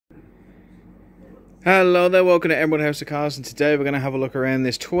Hello there, welcome to Emerald House of Cars, and today we're going to have a look around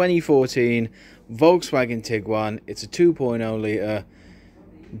this 2014 Volkswagen Tiguan. It's a 2.0 litre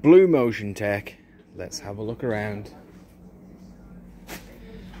Bluemotion tech. Let's have a look around.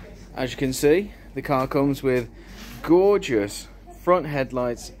 As you can see, the car comes with gorgeous front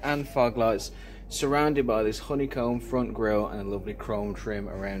headlights and fog lights, surrounded by this honeycomb front grille and a lovely chrome trim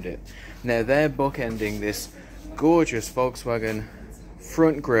around it. Now they're bookending this gorgeous Volkswagen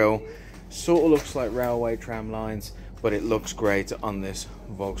front grille. Sort of looks like railway tram lines, but it looks great on this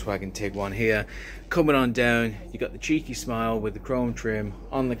Volkswagen Tiguan here. Coming on down, you got the cheeky smile with the chrome trim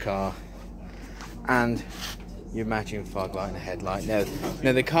on the car and your matching fog light and headlight.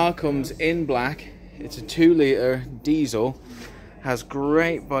 Now the car comes in black. It's a 2 litre diesel, has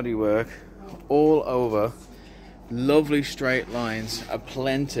great bodywork all over, lovely straight lines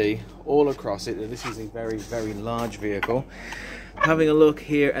aplenty all across it. This is a very large vehicle. Having a look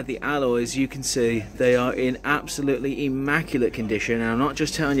here at the alloys, you can see they are in absolutely immaculate condition. And I'm not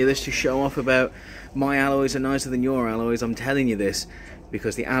just telling you this to show off about my alloys are nicer than your alloys. I'm telling you this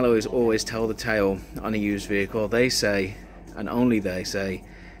because the alloys always tell the tale on a used vehicle. They say, and only they say,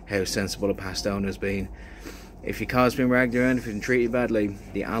 how sensible a past owner's been. If your car's been ragged around, if it's been treated badly,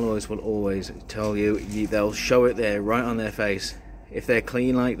 the alloys will always tell you. They'll show it there right on their face. If they're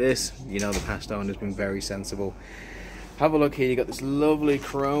clean like this, you know the past owner's been very sensible. Have a look here, you got this lovely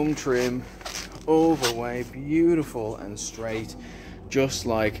chrome trim all the way, beautiful and straight, just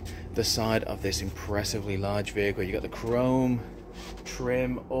like the side of this impressively large vehicle. You got the chrome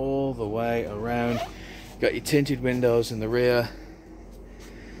trim all the way around. You got your tinted windows in the rear.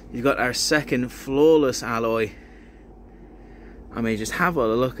 You got our second flawless alloy. I mean, just have a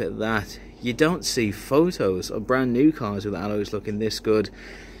look at that. You don't see photos of brand new cars with alloys looking this good,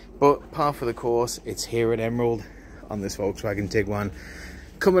 but par for the course, it's here at Emerald on this Volkswagen Tiguan.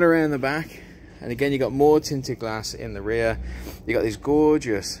 Coming around the back, and again you got more tinted glass in the rear. You got these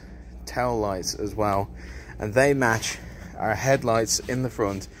gorgeous tail lights as well, and they match our headlights in the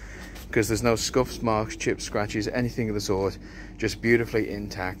front because there's no scuffs, marks, chips, scratches, anything of the sort. Just beautifully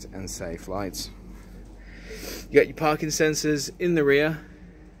intact and safe lights. You got your parking sensors in the rear,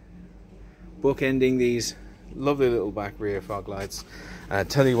 bookending these lovely little back rear fog lights. And I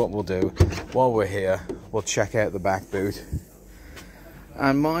tell you what we'll do while we're here, we'll check out the back boot.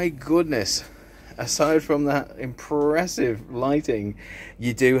 And my goodness, aside from that impressive lighting,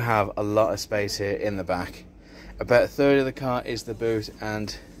 you do have a lot of space here in the back. About a third of the car is the boot,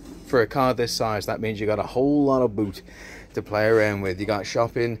 and for a car this size, that means you got a whole lot of boot to play around with. You got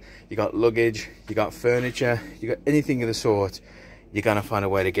shopping, you got luggage, you got furniture, you got anything of the sort. You're gonna find a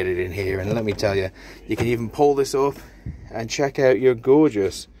way to get it in here. And let me tell you, you can even pull this up and check out your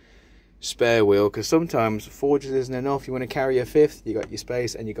gorgeous spare wheel, because sometimes 4 just isn't enough. You want to carry a fifth, you got your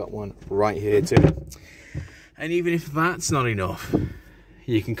space, and you got one right here too. And even if that's not enough,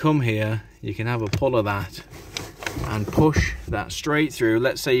 you can come here, you can have a pull of that and push that straight through.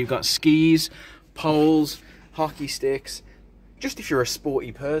 Let's say you've got skis, poles, hockey sticks. Just if you're a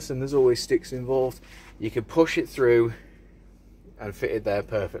sporty person, there's always sticks involved. You can push it through and fit it there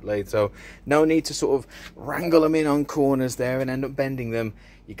perfectly. So no need to sort of wrangle them in on corners there and end up bending them.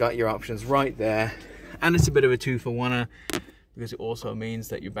 You got your options right there. And it's a bit of a 2-for-1-er because it also means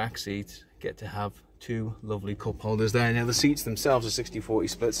that your back seats get to have 2 lovely cup holders there. Now the seats themselves are 60-40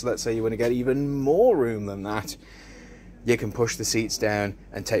 split, so let's say you want to get even more room than that, you can push the seats down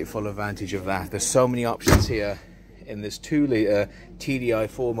and take full advantage of that. There's so many options here in this 2 litre TDI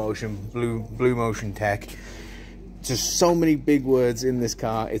 4Motion Bluemotion tech. Just so many big words in this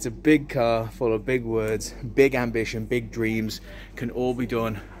car. It's a big car full of big words, big ambition, big dreams can all be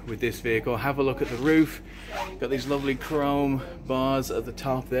done with this vehicle. Have a look at the roof. Got these lovely chrome bars at the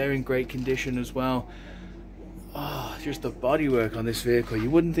top there in great condition as well. Oh, just the bodywork on this vehicle. You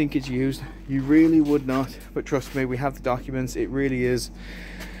wouldn't think it's used. You really would not. But trust me, we have the documents. It really is.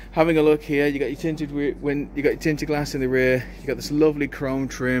 Having a look here, you got your tinted glass in the rear. You got this lovely chrome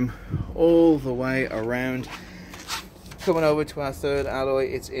trim all the way around. Coming over to our third alloy,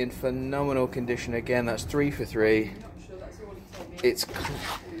 it's in phenomenal condition again. That's 3 for 3. It's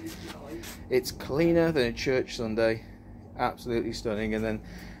cleaner than a church Sunday. Absolutely stunning. And then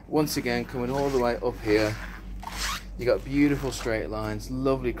once again, coming all the way up here, you got beautiful straight lines,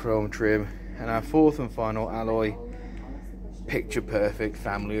 lovely chrome trim, and our fourth and final alloy, picture perfect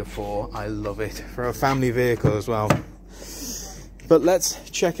family of 4. I love it for a family vehicle as well. But let's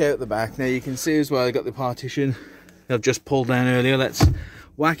check out the back. Now you can see as well, I got the partition I've just pulled down earlier. Let's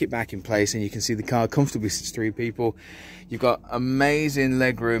whack it back in place, and you can see the car comfortably sits 3 people. You've got amazing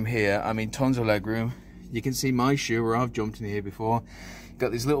leg room here. I mean, tons of leg room. You can see my shoe where I've jumped in here before.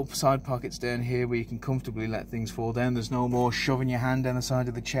 Got these little side pockets down here where you can comfortably let things fall down. There's no more shoving your hand down the side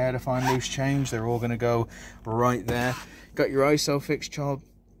of the chair to find loose change. They're all going to go right there. Got your ISOFIX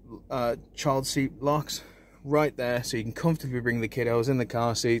child seat locks right there, so you can comfortably bring the kiddos in the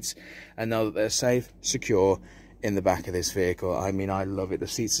car seats and know that they're safe, secure in the back of this vehicle. I mean, I love it. The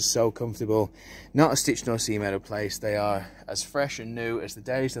seats are so comfortable. Not a stitch nor seam out of place. They are as fresh and new as the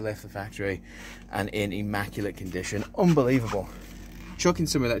days they left the factory and in immaculate condition. Unbelievable. Chuck in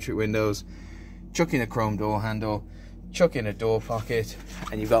some electric windows, chuck in a chrome door handle, chuck in a door pocket,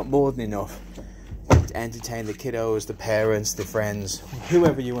 and you've got more than enough to entertain the kiddos, the parents, the friends,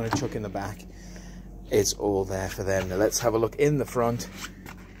 whoever you want to chuck in the back. It's all there for them. Now let's have a look in the front.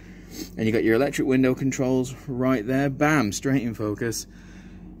 And you got your electric window controls right there. Bam, straight in focus.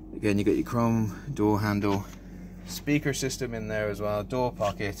 Again, you got your chrome door handle, speaker system in there as well, door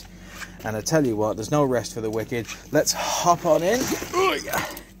pocket. And I tell you what, there's no rest for the wicked. Let's hop on in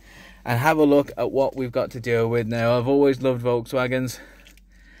and have a look at what we've got to deal with now. I've always loved Volkswagens,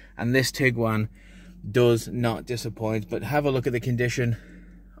 and this Tiguan does not disappoint. But have a look at the condition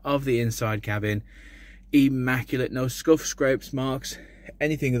of the inside cabin. Immaculate, no scuffs, scrapes, marks,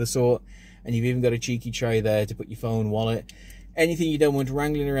 anything of the sort. And you've even got a cheeky tray there to put your phone, wallet, anything you don't want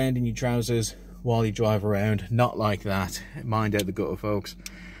wrangling around in your trousers while you drive around. Not like that. Mind out the gutter, folks.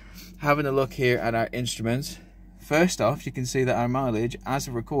 Having a look here at our instruments. First off, you can see that our mileage as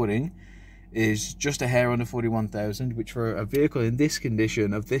of recording is just a hair under 41,000, which for a vehicle in this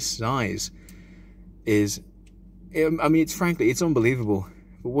condition of this size is, I mean, it's frankly, it's unbelievable.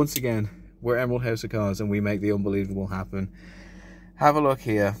 But once again, we're Emerald House of Cars and we make the unbelievable happen. Have a look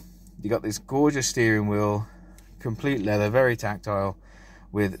here. You got this gorgeous steering wheel, complete leather, very tactile,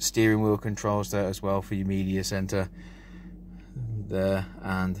 with steering wheel controls there as well for your media center. There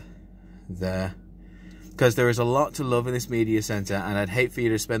and there. Because there is a lot to love in this media center, and I'd hate for you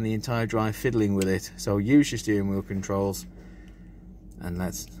to spend the entire drive fiddling with it. So use your steering wheel controls, and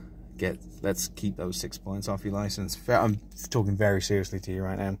let's keep those 6 points off your license. I'm talking very seriously to you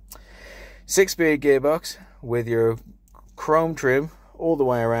right now. 6-speed gearbox with your chrome trim all the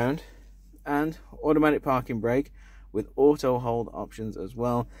way around, and automatic parking brake with auto hold options as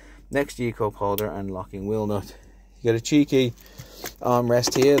well. Next to your cup holder and locking wheel nut. You got a cheeky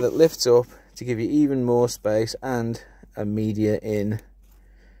armrest here that lifts up to give you even more space, and a media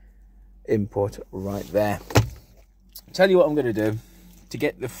input right there. Tell you what I'm going to do to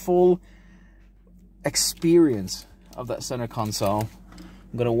get the full experience of that center console.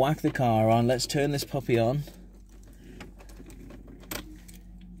 I'm going to whack the car on. Let's turn this puppy on.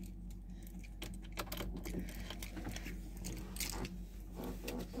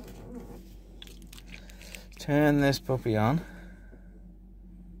 Turn this puppy on.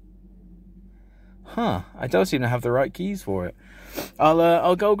 Huh, I don't seem to have the right keys for it.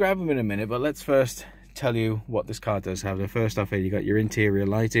 I'll go grab them in a minute, but let's first tell you what this car does have. First off here, you got your interior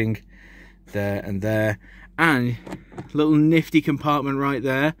lighting there and there, and a little nifty compartment right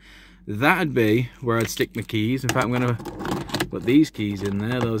there. That'd be where I'd stick my keys. In fact, I'm gonna put these keys in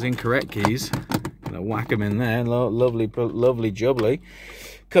there, those incorrect keys. Gonna whack them in there. Lovely jubbly.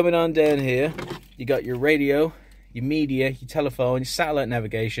 Coming on down here, you got your radio, your media, your telephone, your satellite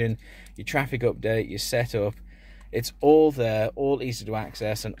navigation, your traffic update, your setup. It's all there, all easy to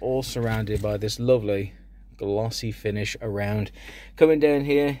access, and all surrounded by this lovely glossy finish around. Coming down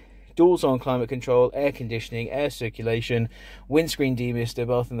here, dual zone climate control, air conditioning, air circulation, windscreen demister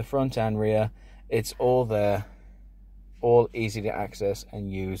both in the front and rear. It's all there, all easy to access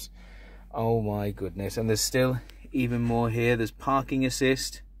and use. Oh my goodness. And there's still even more here. There's parking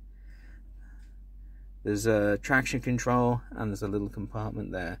assist, there's a traction control, and there's a little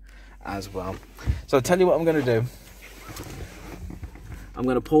compartment there as well. So I'll tell you what I'm going to do. I'm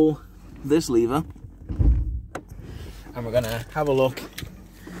going to pull this lever, and we're going to have a look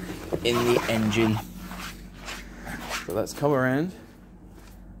in the engine. So let's come around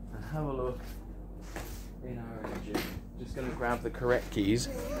and have a look in our engine. Just going to grab the correct keys.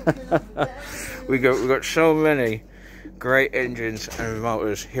 We've got so many great engines and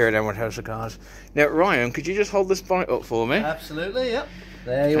motors here at Emerald House of Cars. Now, Ryan, could you just hold this bonnet up for me? Absolutely, yep.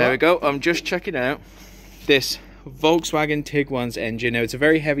 There you are. There we go. I'm just checking out this Volkswagen Tiguan's engine. Now, it's a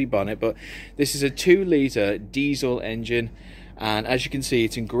very heavy bonnet, but this is a 2-litre diesel engine. And as you can see,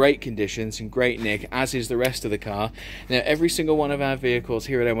 it's in great condition, it's in great nick, as is the rest of the car. Now, every single one of our vehicles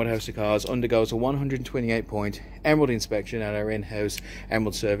here at Emerald House of Cars undergoes a 128-point Emerald inspection at our in-house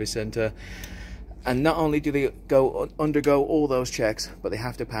Emerald Service Centre. And not only do they undergo all those checks, but they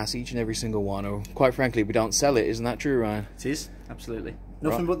have to pass each and every single one. Or quite frankly, we don't sell it. Isn't that true, Ryan? It is, absolutely.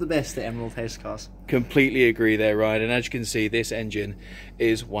 Nothing but the best at Emerald House Cars. Completely agree there, Ryan. And as you can see, this engine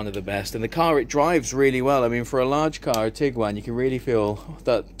is one of the best. And the car, it drives really well. I mean, for a large car, a Tiguan, you can really feel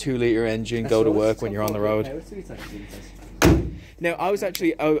that 2-litre engine go to work when you're on the road. Now, I was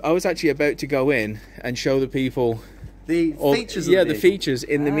actually about to go in and show the people the features. The features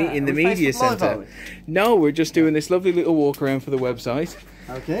in the media centre. No, we're just doing this lovely little walk around for the website.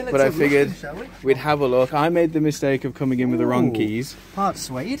 Okay, let's but I figured we'd have a look. I made the mistake of coming in with the wrong keys. Part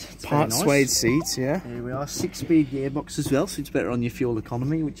suede. Part suede seats, yeah. Here we are, 6-speed gearbox as well, so it's better on your fuel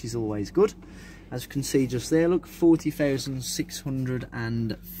economy, which is always good. As you can see just there, look,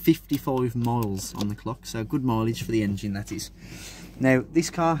 40,655 miles on the clock, so good mileage for the engine, that is. Now, this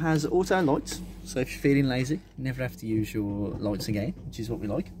car has auto lights, so if you're feeling lazy, you never have to use your lights again, which is what we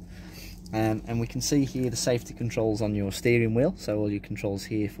like. And we can see here the safety controls on your steering wheel, so all your controls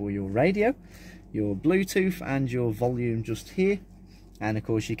here for your radio, your Bluetooth and your volume just here. And of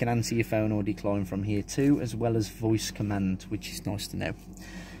course you can answer your phone or decline from here too, as well as voice command, which is nice to know.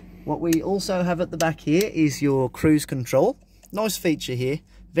 What we also have at the back here is your cruise control. Nice feature here,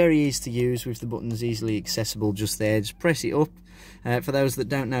 very easy to use with the buttons easily accessible just there. Just press it up. For those that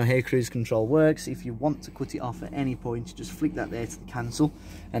don't know how cruise control works, if you want to cut it off at any point, just flick that there to the cancel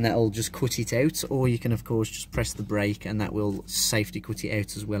and that'll just cut it out, or you can of course just press the brake and that will safety cut it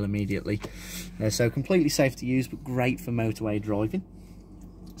out as well immediately. So completely safe to use, but great for motorway driving.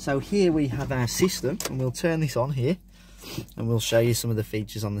 So here we have our system, and we'll turn this on here and we'll show you some of the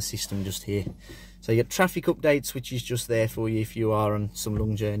features on the system just here. So you get traffic updates, which is just there for you if you are on some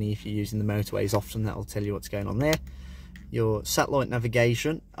long journey. If you're using the motorways often, that'll tell you what's going on there. Your satellite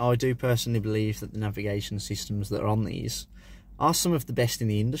navigation. I do personally believe that the navigation systems that are on these are some of the best in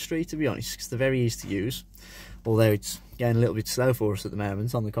the industry, to be honest, because they're very easy to use, although it's going a little bit slow for us at the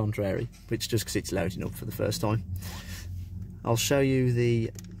moment, on the contrary, but it's just because it's loading up for the first time. I'll show you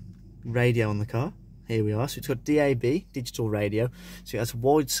the radio on the car. Here we are. So it's got DAB, digital radio, so it has a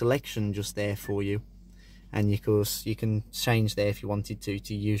wide selection just there for you, and of course you can change there if you wanted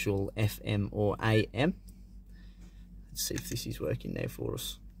to usual FM or AM. Let's see if this is working now for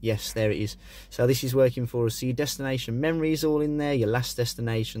us. Yes, there it is. So this is working for us. So your destination memory is all in there, your last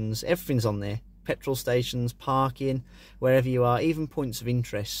destinations, everything's on there. Petrol stations, parking, wherever you are, even points of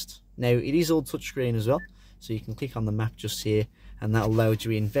interest. Now it is all touchscreen as well, so you can click on the map just here and that'll load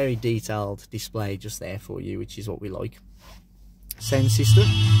you in. Very detailed display just there for you, which is what we like. Sound system.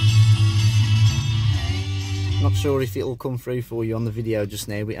 Not sure if it'll come through for you on the video just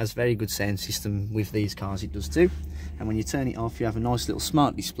now, but it has very good sound system with these cars, it does too. And when you turn it off, you have a nice little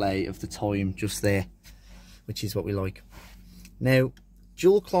smart display of the time just there, which is what we like. Now,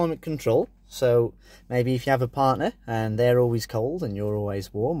 dual climate control. So maybe if you have a partner and they're always cold and you're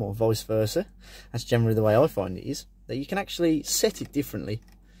always warm, or vice versa, that's generally the way I find it is, that you can actually set it differently.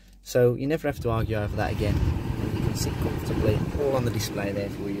 So you never have to argue over that again. And you can sit comfortably, all on the display there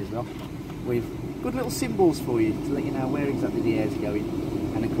for you as well, with good little symbols for you to let you know where exactly the air's going,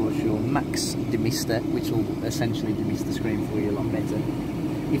 and of course your max demister, which will essentially demist the screen for you a lot better.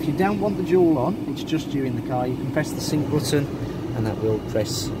 If you don't want the dual on, it's just you in the car, you can press the sync button and that will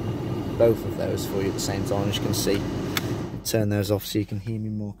press both of those for you at the same time. As you can see, turn those off so you can hear me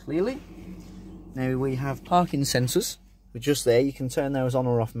more clearly. Now we have parking sensors, which just there, you can turn those on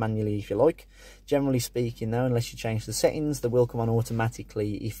or off manually if you like. Generally speaking though, unless you change the settings, they will come on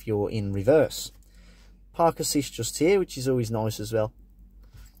automatically if you're in reverse. Park assist just here, which is always nice as well.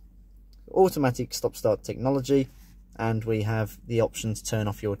 Automatic stop-start technology, and we have the option to turn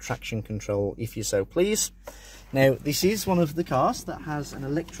off your traction control if you so please. Now this is one of the cars that has an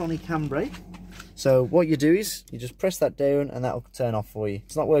electronic handbrake, so what you do is you just press that down and that will turn off for you.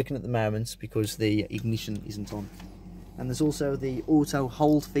 It's not working at the moment because the ignition isn't on. And there's also the auto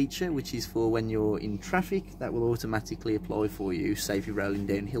hold feature, which is for when you're in traffic. That will automatically apply for you, say if you're rolling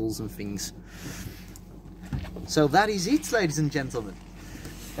down hills and things. So that is it, ladies and gentlemen.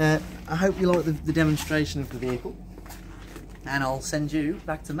 I hope you like the demonstration of the vehicle, and I'll send you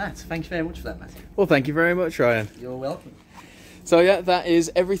back to Matt. Thank you very much for that, Matt. Well, thank you very much, Ryan. You're welcome. So yeah, that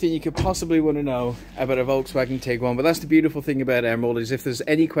is everything you could possibly want to know about a Volkswagen Tiguan. But that's the beautiful thing about Emerald, is if there's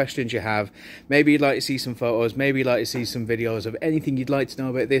any questions you have, maybe you'd like to see some photos, maybe you'd like to see some videos of anything you'd like to know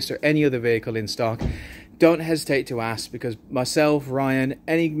about this or any other vehicle in stock, don't hesitate to ask, because myself, Ryan,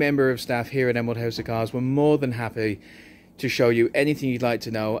 any member of staff here at Emerald House of Cars, we're more than happy to show you anything you'd like to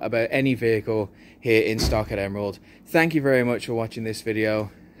know about any vehicle here in stock at Emerald. Thank you very much for watching this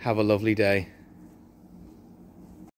video. Have a lovely day.